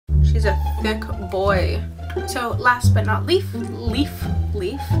She's a thick boy. So last but not least,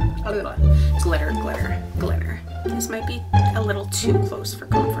 glitter, glitter, glitter. This might be a little too close for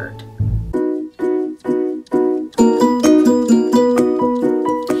comfort.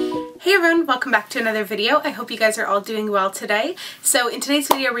 Hey everyone, welcome back to another video. I hope you guys are all doing well today. So in today's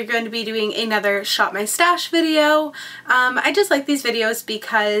video, we're going to be doing another Shop My Stash video. I just like these videos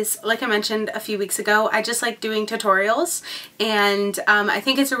because, like I mentioned a few weeks ago, I just like doing tutorials, and I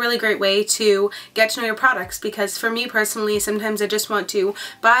think it's a really great way to get to know your products, because for me personally, sometimes I just want to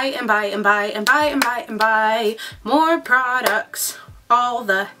buy and buy and buy and buy and buy and buy more products all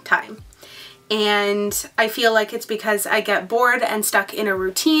the time. And I feel like it's because I get bored and stuck in a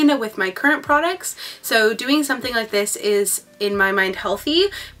routine with my current products. So doing something like this is, in my mind, healthy,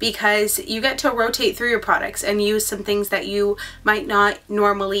 because you get to rotate through your products and use some things that you might not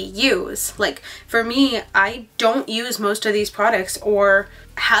normally use. Like for me, I don't use most of these products or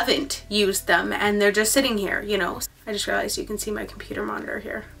haven't used them, and they're just sitting here, you know. I just realized you can see my computer monitor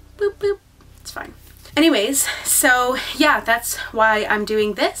here. Boop, boop. It's fine. Anyways, so yeah, that's why I'm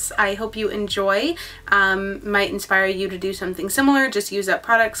doing this. I hope you enjoy. Might inspire you to do something similar. Just use up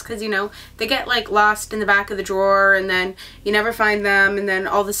products, because you know they get like lost in the back of the drawer, and then you never find them, and then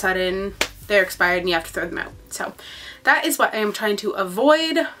all of a sudden they're expired and you have to throw them out. So that is what I am trying to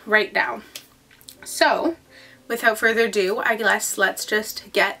avoid right now. So without further ado, I guess let's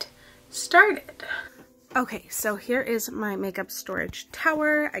just get started. Okay, so here is my makeup storage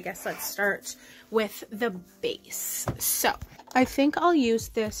tower. I guess let's start with the base. So I think I'll use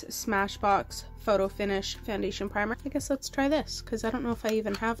this Smashbox Photo Finish Foundation Primer. I guess let's try this, because I don't know if I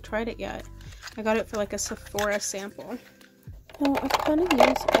even have tried it yet. I got it for like a Sephora sample. Oh, I've kind of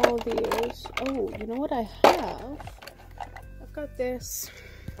used all these. Oh, you know what I have? I've got this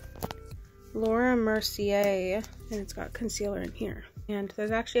Laura Mercier, and it's got concealer in here. And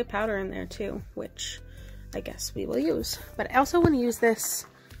there's actually a powder in there too, which I guess we will use. But I also want to use this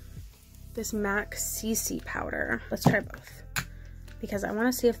MAC CC powder. Let's try both, because I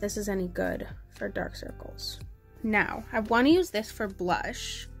want to see if this is any good for dark circles. Now, I want to use this for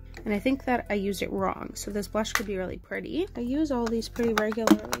blush, and I think that I used it wrong, so this blush could be really pretty. I use all these pretty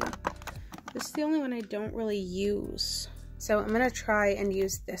regularly. This is the only one I don't really use, so I'm going to try and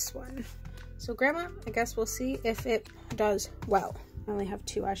use this one. So Grandma, I guess we'll see if it does well. I only have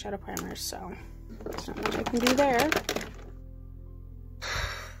 2 eyeshadow primers, so there's not much I can do there.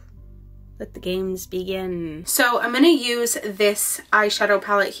 Let the games begin. So I'm going to use this eyeshadow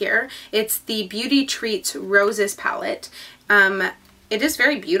palette here. It's the Beauty Treats Roses palette. It is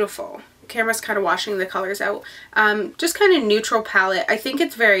very beautiful. The camera's kind of washing the colors out. Just kind of neutral palette. I think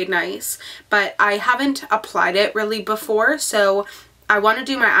it's very nice, but I haven't applied it really before, so I want to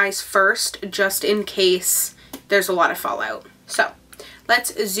do my eyes first, just in case there's a lot of fallout. So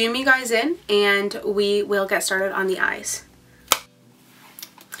let's zoom you guys in, and we will get started on the eyes.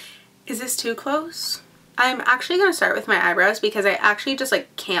 Is this too close? I'm actually going to start with my eyebrows, because I actually just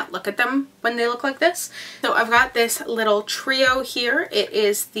like can't look at them when they look like this. So I've got this little trio here. It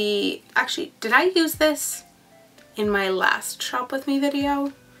is the, actually, did I use this in my last Shop With Me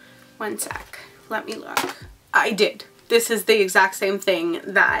video? One sec, let me look. I did. This is the exact same thing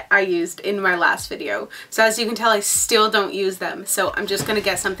that I used in my last video. So as you can tell, I still don't use them. So I'm just going to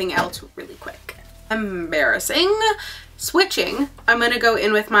get something else really quick. Embarrassing. Switching, I'm going to go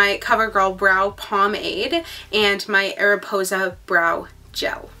in with my Covergirl brow pomade and my Mariposa brow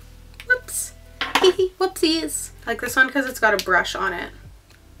gel. Whoops. Whoopsies. I like this one because it's got a brush on it.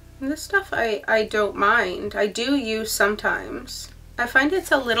 And this stuff I don't mind. I do use sometimes. I find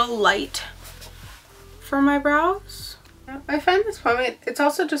it's a little light for my brows. I find this pomade, it's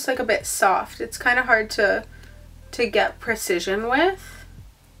also just like a bit soft. It's kind of hard to get precision with.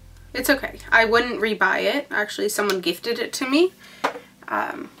 It's okay. I wouldn't rebuy it. Actually, someone gifted it to me.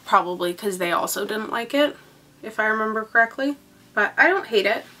 Probably because they also didn't like it, if I remember correctly. But I don't hate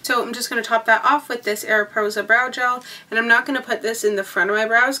it. So I'm just going to top that off with this Mariposa brow gel. And I'm not going to put this in the front of my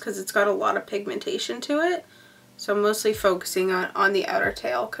brows because it's got a lot of pigmentation to it. So I'm mostly focusing on the outer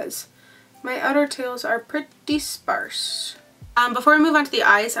tail, because my outer tails are pretty sparse. Before we move on to the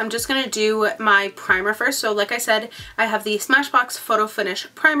eyes, I'm just going to do my primer first. So like I said, I have the Smashbox Photo Finish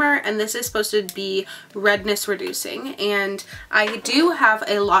Primer, and this is supposed to be redness reducing. And I do have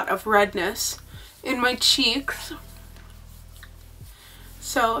a lot of redness in my cheeks,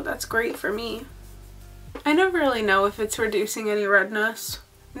 so that's great for me. I never really know if it's reducing any redness.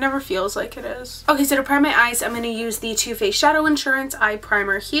 It never feels like it is. Okay, so to prime my eyes, I'm going to use the Too Faced Shadow Insurance Eye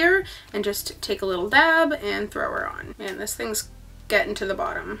Primer here, and just take a little dab and throw her on. Man, this thing's getting to the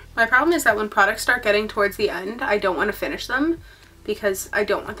bottom. My problem is that when products start getting towards the end, I don't want to finish them, because I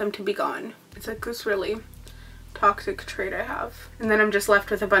don't want them to be gone. It's like this really toxic trait I have. And then I'm just left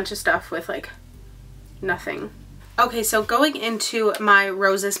with a bunch of stuff with like nothing. Okay, so going into my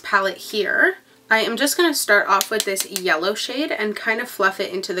Roses palette here, I am just going to start off with this yellow shade and kind of fluff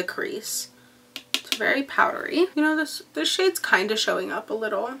it into the crease. It's very powdery. You know, this shade's kind of showing up a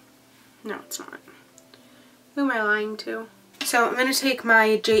little. No, it's not. Who am I lying to? So I'm going to take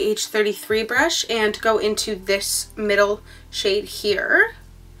my JH33 brush and go into this middle shade here,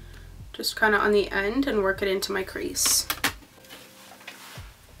 just kind of on the end, and work it into my crease.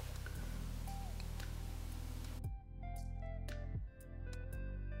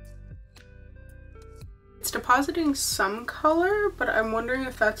 It's depositing some color, but I'm wondering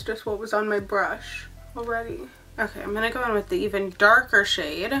if that's just what was on my brush already. Okay, I'm going to go in with the even darker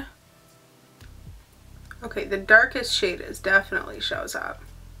shade. Okay, the darkest shade definitely shows up.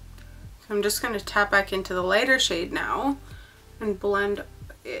 So I'm just going to tap back into the lighter shade now and blend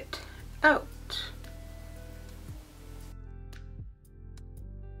it out.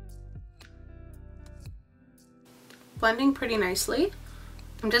 Blending pretty nicely.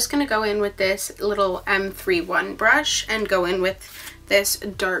 I'm just going to go in with this little M31 brush and go in with this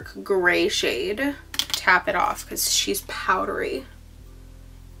dark gray shade. Tap it off because she's powdery.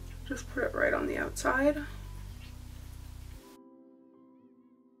 Just put it right on the outside.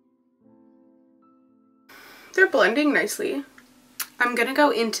 They're blending nicely. I'm gonna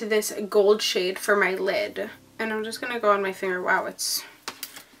go into this gold shade for my lid, and I'm just gonna go on my finger. Wow, it's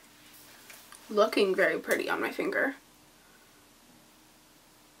looking very pretty on my finger.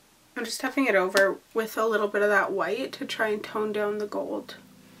 I'm just tapping it over with a little bit of that white to try and tone down the gold.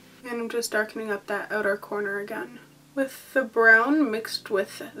 And I'm just darkening up that outer corner again with the brown mixed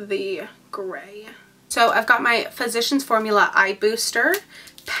with the gray. So I've got my Physicians Formula Eye Booster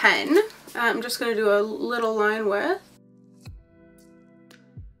pen. I'm just going to do a little line with.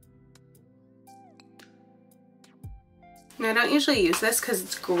 And I don't usually use this because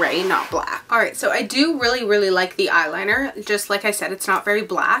it's gray, not black. Alright, so I do really like the eyeliner. Just like I said, it's not very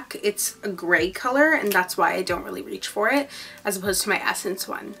black. It's a gray color, and that's why I don't really reach for it, as opposed to my Essence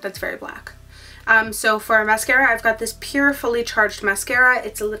one. That's very black. So for mascara, I've got this Pure Fully Charged Mascara.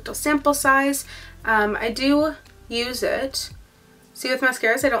 It's a little sample size. I do use it. See, with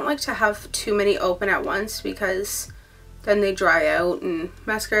mascaras, I don't like to have too many open at once because then they dry out, and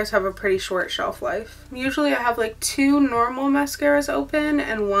mascaras have a pretty short shelf life. Usually I have like 2 normal mascaras open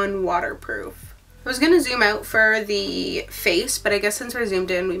and 1 waterproof. I was going to zoom out for the face, but I guess since we're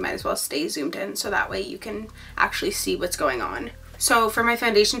zoomed in, we might as well stay zoomed in so that way you can actually see what's going on. So for my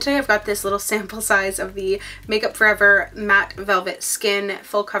foundation today, I've got this little sample size of the Makeup Forever Matte Velvet Skin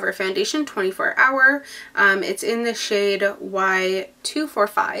Full Cover Foundation 24 Hour. It's in the shade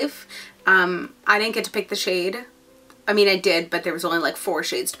Y245. I didn't get to pick the shade. I mean, I did, but there was only like 4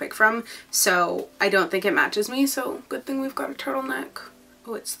 shades to pick from, so I don't think it matches me, so good thing we've got a turtleneck.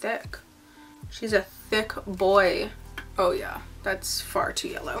 Oh, it's thick. She's a thick boy. Oh yeah, that's far too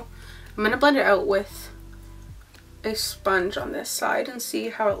yellow. I'm gonna blend it out with a sponge on this side and see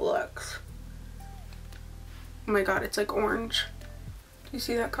how it looks. Oh my god, it's like orange. Do you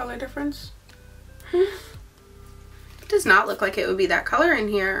see that color difference? It does not look like it would be that color in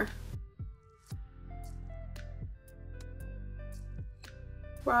here.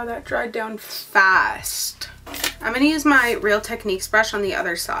 Wow, that dried down fast. I'm gonna use my Real Techniques brush on the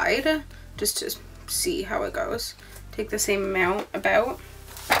other side just to see how it goes. Take the same amount about.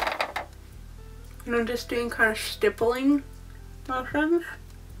 And I'm just doing kind of stippling motions.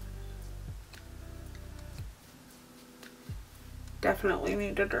 Definitely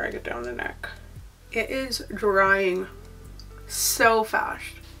need to drag it down the neck. It is drying so fast.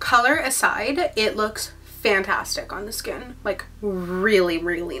 Color aside, it looks fantastic on the skin. Like really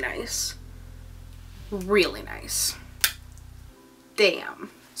nice. Really nice. Damn.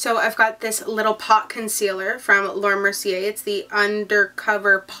 So I've got this little pot concealer from Mercier. It's the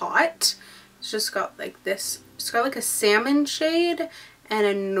Undercover Pot. It's just got like this, it's got like a salmon shade and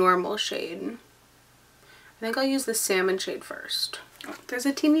a normal shade. I think I'll use the salmon shade first. Oh, there's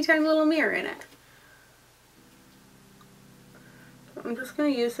a teeny tiny little mirror in it. So I'm just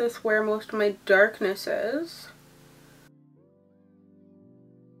going to use this where most of my darkness is.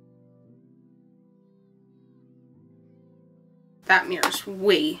 That mirror's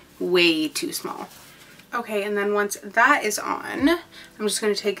way too small. Okay, and then once that is on, I'm just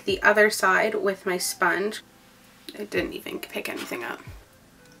going to take the other side with my sponge. I didn't even pick anything up.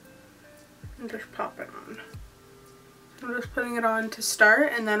 And just pop it on. I'm just putting it on to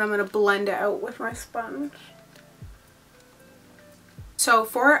start, and then I'm going to blend it out with my sponge. So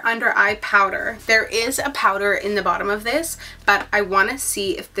for under eye powder, there is a powder in the bottom of this, but I want to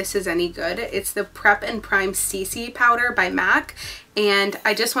see if this is any good. It's the Prep and Prime CC powder by MAC, and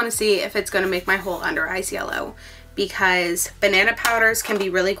I just want to see if it's going to make my whole under eyes yellow, because banana powders can be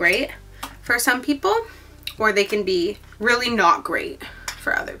really great for some people, or they can be really not great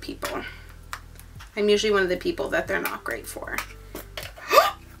for other people. I'm usually one of the people that they're not great for.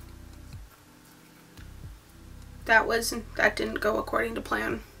 That didn't go according to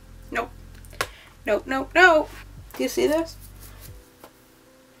plan. Nope. Nope, nope, nope. Do you see this?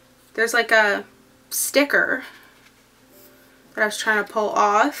 There's like a sticker that I was trying to pull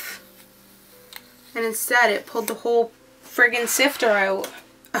off, and instead it pulled the whole friggin' sifter out.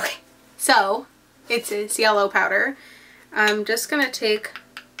 Okay, so it's this yellow powder. I'm just gonna take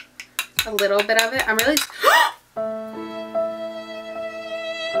a little bit of it. I'm really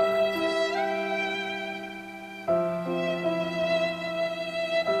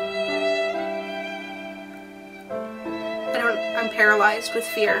I'm paralyzed with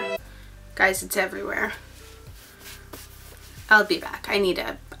fear. Guys, it's everywhere. I'll be back. I need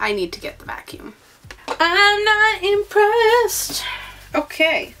to get the vacuum. I'm not impressed.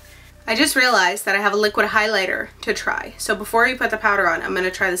 Okay. I just realized that I have a liquid highlighter to try. So before you put the powder on, I'm going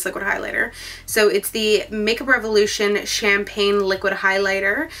to try this liquid highlighter. So it's the Makeup Revolution Champagne Liquid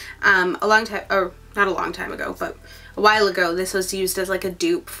Highlighter. A long time, or not a long time ago, but a while ago, this was used as like a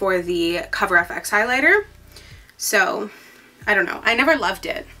dupe for the Cover FX highlighter. So I don't know. I never loved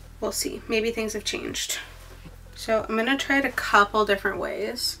it. We'll see. Maybe things have changed. So I'm going to try it a couple different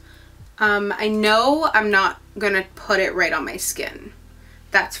ways. I know I'm not going to put it right on my skin.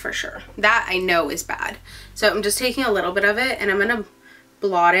 That's for sure. That I know is bad. So I'm just taking a little bit of it and I'm going to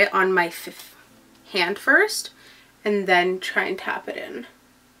blot it on my hand first and then try and tap it in.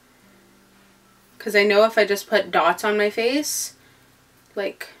 Because I know if I just put dots on my face,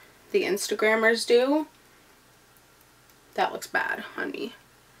 like the Instagrammers do, that looks bad on me.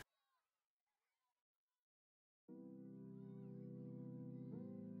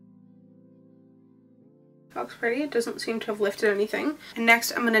 That looks pretty. It doesn't seem to have lifted anything. And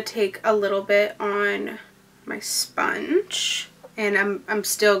next I'm going to take a little bit on my sponge, and I'm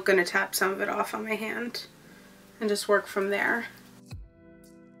still going to tap some of it off on my hand and just work from there.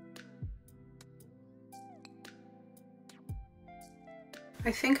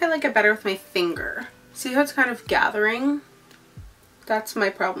 I think I like it better with my finger. See how it's kind of gathering? That's my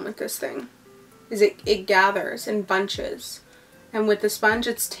problem with this thing, is it gathers in bunches. And with the sponge,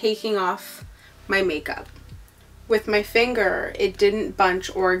 it's taking off my makeup. With my finger, it didn't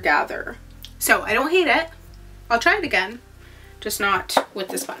bunch or gather. So I don't hate it. I'll try it again, just not with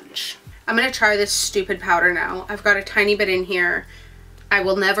the sponge. I'm gonna try this stupid powder now. I've got a tiny bit in here. I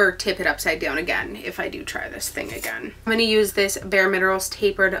will never tip it upside down again if I do try this thing again. I'm gonna use this bareMinerals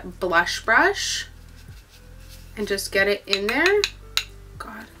tapered blush brush and just get it in there.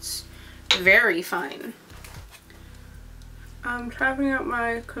 God, it's very fine. I'm tapping out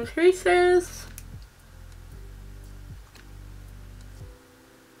my creases.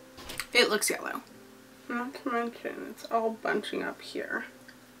 It looks yellow. Not to mention, it's all bunching up here.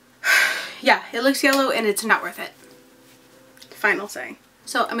 Yeah, it looks yellow and it's not worth it. Final say.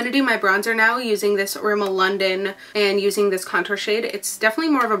 So I'm going to do my bronzer now using this Rimmel London and using this contour shade. It's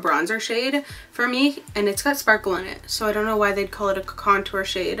definitely more of a bronzer shade for me, and it's got sparkle in it. So I don't know why they'd call it a contour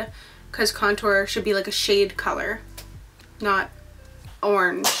shade, because contour should be like a shade color, not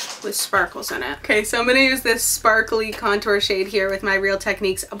orange with sparkles in it. Okay, so I'm going to use this sparkly contour shade here with my Real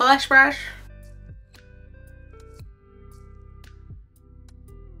Techniques blush brush.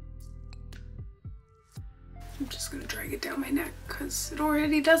 I'm just gonna drag it down my neck because it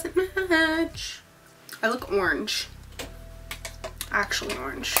already doesn't match. I look orange. Actually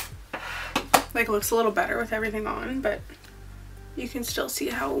orange. Like, it looks a little better with everything on, but you can still see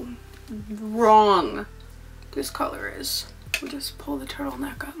how wrong this color is. We'll just pull the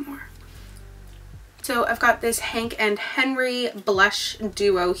turtleneck up more. So I've got this Hank and Henry blush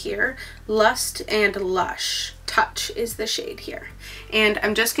duo here. Lust and Lush. Touch is the shade here. And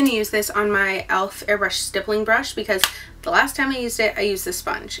I'm just going to use this on my e.l.f. airbrush stippling brush because the last time I used it, I used the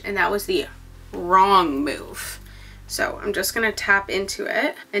sponge, and that was the wrong move. So I'm just going to tap into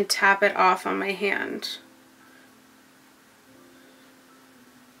it and tap it off on my hand.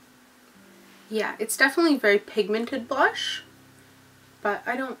 Yeah, it's definitely a very pigmented blush, but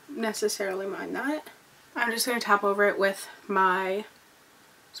I don't necessarily mind that. I'm just going to tap over it with my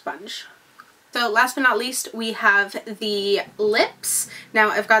sponge. So last but not least, we have the lips. Now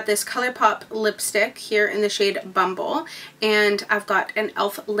I've got this ColourPop lipstick here in the shade Bumble, and I've got an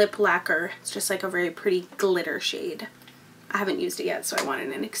e.l.f. lip lacquer. It's just like a very pretty glitter shade. I haven't used it yet, so I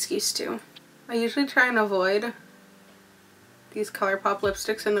wanted an excuse to. I usually try and avoid these ColourPop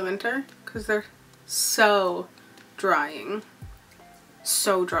lipsticks in the winter because they're so drying.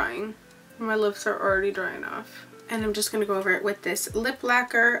 So drying. My lips are already drying off. And I'm just going to go over it with this lip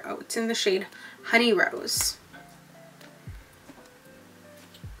lacquer. Oh, it's in the shade Honey Rose.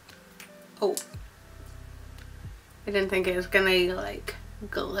 Oh. I didn't think it was going to like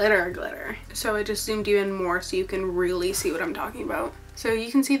glitter. So I just zoomed you in more so you can really see what I'm talking about. So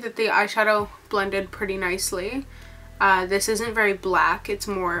you can see that the eyeshadow blended pretty nicely. This isn't very black, it's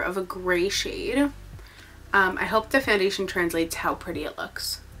more of a gray shade. I hope the foundation translates how pretty it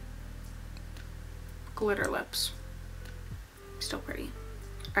looks. Glitter lips. Still pretty.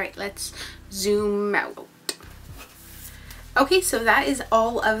 Alright, let's zoom out. Okay, so that is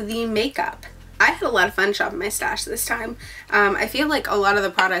all of the makeup. I had a lot of fun shopping my stash this time. I feel like a lot of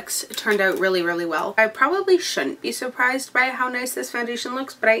the products turned out really well. I probably shouldn't be surprised by how nice this foundation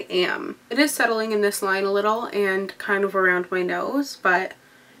looks, but I am. It is settling in this line a little and kind of around my nose, but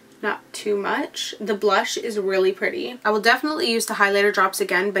not too much. The blush is really pretty. I will definitely use the highlighter drops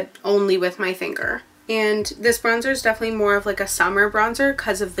again, but only with my finger. And this bronzer is definitely more of like a summer bronzer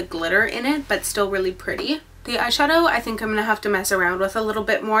because of the glitter in it, but still really pretty. The eyeshadow I think I'm going to have to mess around with a little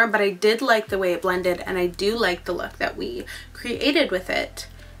bit more, but I did like the way it blended and I do like the look that we created with it.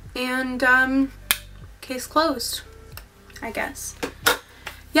 And case closed, I guess.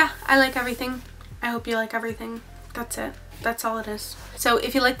 Yeah, I like everything. I hope you like everything. That's it. That's all it is. So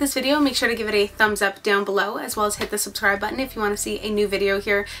if you like this video, make sure to give it a thumbs up down below, as well as hit the subscribe button if you want to see a new video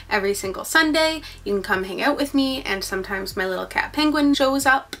here every single Sunday. You can come hang out with me, and sometimes my little cat Penguin shows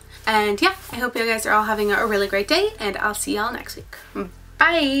up. And yeah, I hope you guys are all having a really great day, and I'll see y'all next week.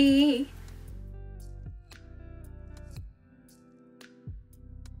 Bye!